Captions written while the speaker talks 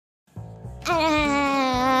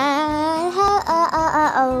Hello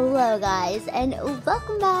guys, and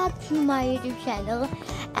welcome back to my YouTube channel.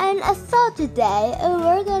 And so today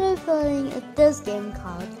we're gonna be playing this game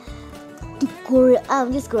called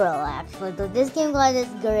just GORiLLA actually. So this game called is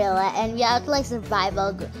GORiLLA, and we have to like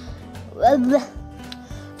survival.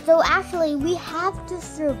 So actually we have to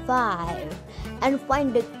survive and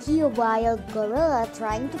find the key while GORiLLA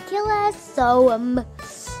trying to kill us. So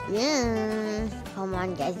yeah, come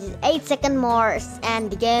on guys, just 8 seconds more and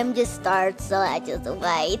the game just starts. So I just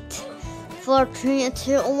wait for 3,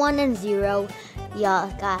 2, 1 and 0. Yeah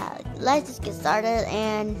guys, let's just get started.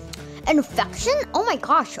 And infection, oh my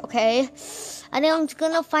gosh. Okay, I think I'm just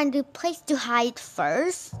gonna find a place to hide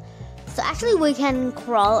first. So actually we can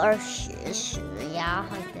crawl or yeah,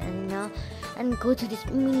 like that, you know, and go to this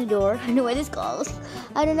mini door. I know what it's called.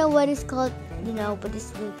 I don't know what it's called, you know, but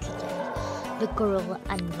this will the GORiLLA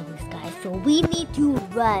unreleased, guys. So we need to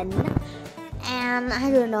run, and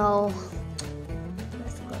I don't know.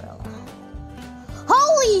 Where's GORiLLA?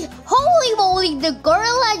 Holy moly! The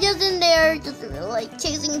GORiLLA just in there, just like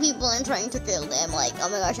chasing people and trying to kill them. Like, oh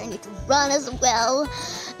my gosh, I need to run as well.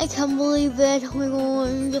 I can't believe it. Oh my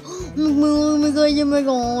god! Oh my god! Oh my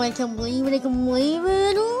god! I can't believe it! I can't believe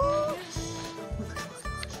it! Oh.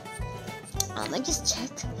 I just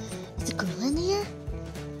checked. Is the GORiLLA in here?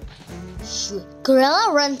 Shoot.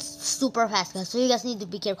 GORiLLA runs super fast, guys, so you guys need to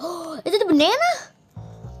be careful. Is it a banana?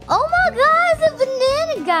 Oh my god, it's a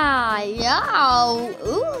banana guy. Yeah.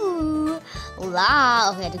 Ooh.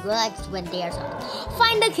 Wow. Okay, the GORiLLA just went there. So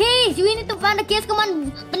find the keys. We need to find the keys. Come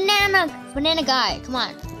on, banana guy. Come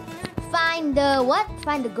on. Find the what?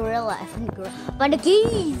 Find the GORiLLA. Find the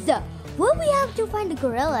keys. What we have to find the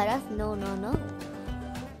GORiLLA? That's no.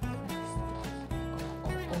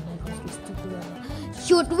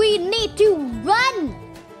 Shoot, we need to run!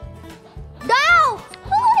 No! Oh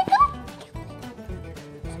my god!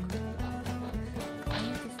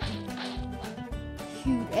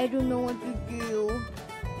 Shoot, I don't know what to do.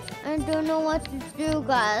 I don't know what to do,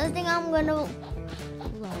 guys. I think I'm gonna... It's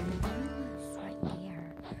right there.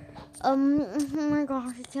 Oh my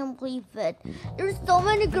gosh, I can't believe it. There's so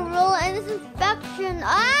many GORiLLA and this infection.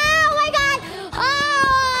 Oh my god!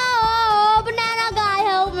 Oh! Banana guy,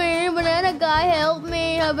 help me! Banana guy, help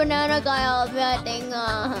me! Banana guy, help me! I think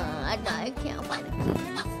I can't find the keys.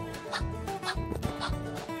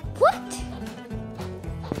 What?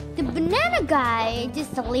 The banana guy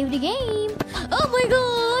just leave the game. Oh my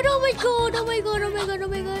god! Oh my god! Oh my god! Oh my god! Oh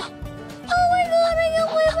my god! Oh my god! I can't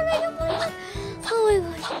believe it! I can't believe it! Oh my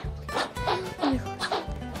god! Oh my god!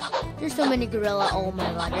 There's so many GORiLLA. Oh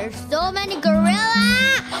my god! There's so many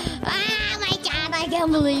GORiLLA! Ah my god! I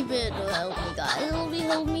can't believe it! Oh, help me, guys! Help me!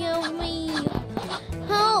 Help me! Help me!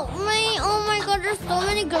 Help me! Oh my god! There's so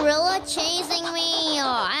many GORiLLA chasing me!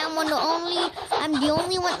 I'm the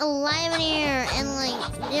only one alive in here, and like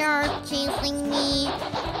they are chasing me.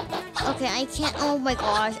 Okay, I can't. Oh my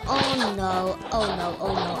gosh! Oh no! Oh no!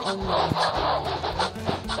 Oh no! Oh no!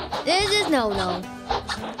 This is no.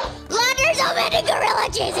 Look, there's so many GORiLLA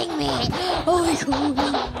chasing me! Oh my god!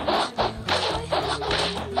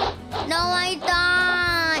 No, I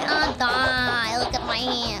die! I'll die! Look at my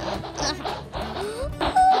hand!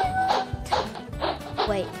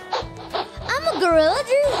 Wait, I'm a GORiLLA.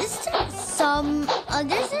 Is there some?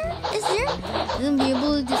 Is there? Some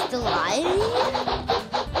people just alive?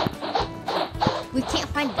 We can't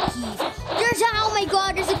find the keys. Oh my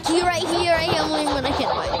god! There's a key right here. I can't believe it. I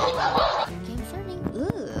can't find it. Game starting.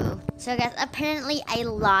 Ooh. So guys, apparently I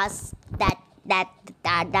lost that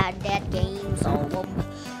game. So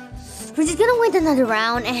we're just gonna win another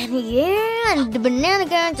round. And yeah, and the banana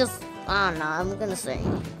guy just. I don't know. I'm gonna say.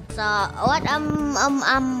 So what I'm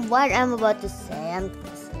about to say, I'm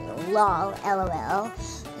gonna say lol, lol.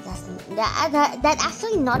 That's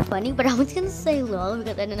actually not funny, but I'm just gonna say lol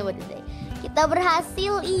because I don't know what to say. Kita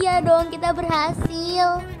berhasil, iya dong, kita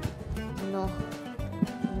berhasil. No,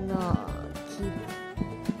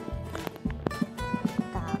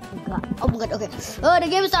 kita enggak. Oh my god, okay. Oh, the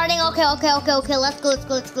game is starting. Okay. Let's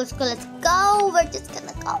go. We're just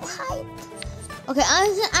gonna go hide. Okay,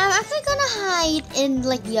 I'm actually gonna hide in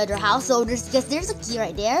like the other house. So there's a key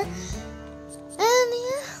right there, and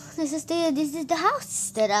yeah, this is the house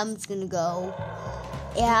that I'm just gonna go.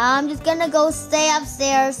 Yeah, I'm just gonna go stay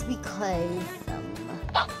upstairs because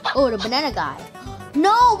oh, the banana guy.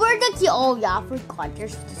 No, where's the key? Oh yeah, I forgot.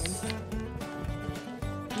 There's this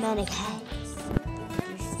banana keys.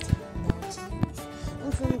 There's no keys.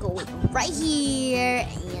 I'm just gonna go right here,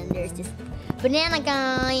 and there's this banana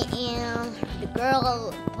guy and the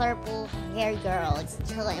girl, purple hair girl, is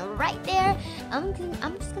chilling right there. I'm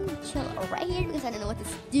just gonna chill right here because I don't know what to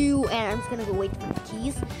do, and I'm just gonna go wait for the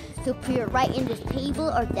keys to appear right in this table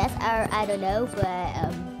or desk, or I don't know, but I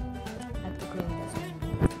have to go in this one.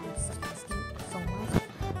 So much,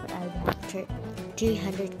 but I have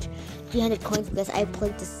 300 coins because I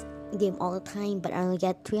played this game all the time, but I only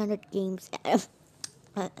get 300 games.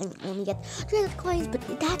 I only get 300 coins, but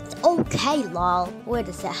that's okay, lol. Wait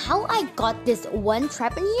a sec, how I got this one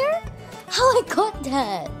trap in here? How I got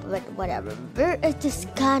that? But whatever, we're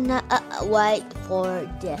just gonna wait for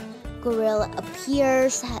the gorilla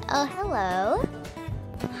appears. Oh, hello.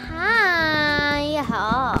 Hi.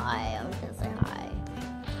 I'm just gonna say hi.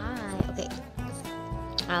 Hi. Okay.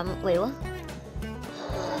 Wait, what?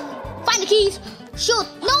 Find the keys. Shoot!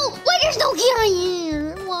 No! Wait, there's no key right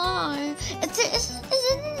here. Why? Is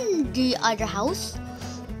it in the other house?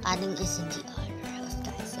 I think it's in the other house,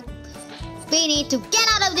 guys. So we need to get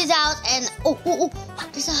out of this house and oh!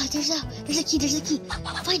 There's a key.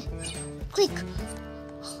 Fine. Click.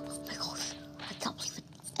 Oh my gosh! I can't believe it.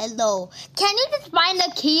 Hello. Can you just find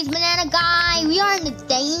the keys, banana guy? We are in the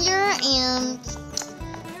danger and.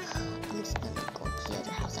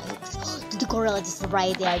 The gorilla just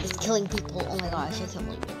right there, just killing people. Oh my gosh, I can't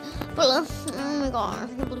believe it. But oh my gosh, I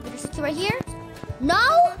can't believe it. There's a key right here.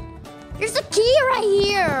 No, there's a key right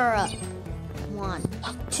here. Come on,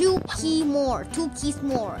 2 keys more,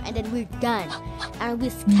 and then we're done. And we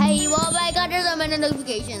escape. Oh my god, there's so many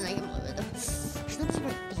notifications. I can't believe it. There's no key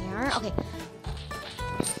right there. Okay,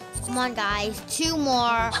 come on, guys, 2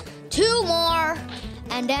 more,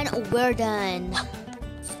 and then we're done.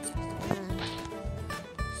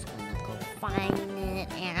 Find it,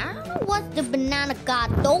 and I don't know what the banana guy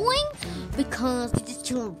doing because he's just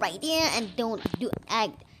chilling right there and don't do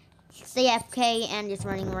stay AFK and just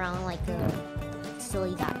running around like a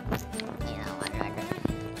silly guy. You know, I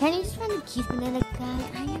don't. Can you just find the keys, banana guy?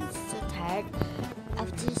 I am so tired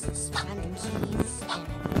of just finding keys and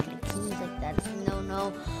the keys like that.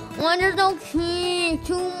 No. When there's no key,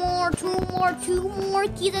 2 more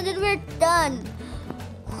keys, and then we're done.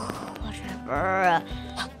 Whatever.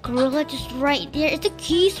 Gorilla just right there. Is the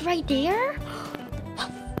keys right there?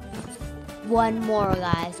 1 more,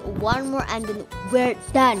 guys. 1 more and then we're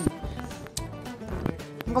done.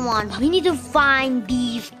 Come on, we need to find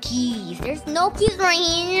these keys. There's no keys right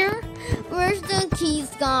here. Where's the keys,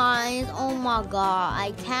 guys? Oh my god,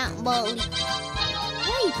 I can't believe.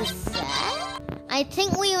 Wait a sec. I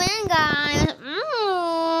think we win, guys.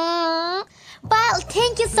 But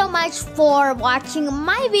thank you so much for watching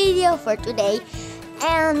my video for today.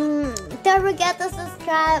 And don't forget to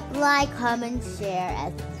subscribe, like, comment, share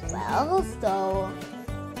as well. So,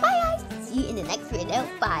 bye guys. See you in the next video.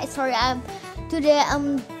 Bye. Sorry, today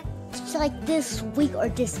like this week or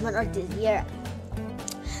this month or this year,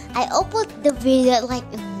 I upload the video like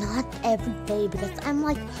not every day because I'm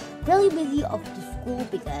like really busy of the school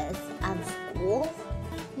because I'm school.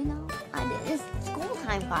 You know, and it's school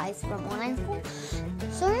time, guys, from online school.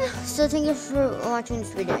 So yeah. So thank you for watching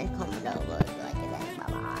this video and comment down below.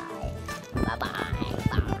 Bye-bye.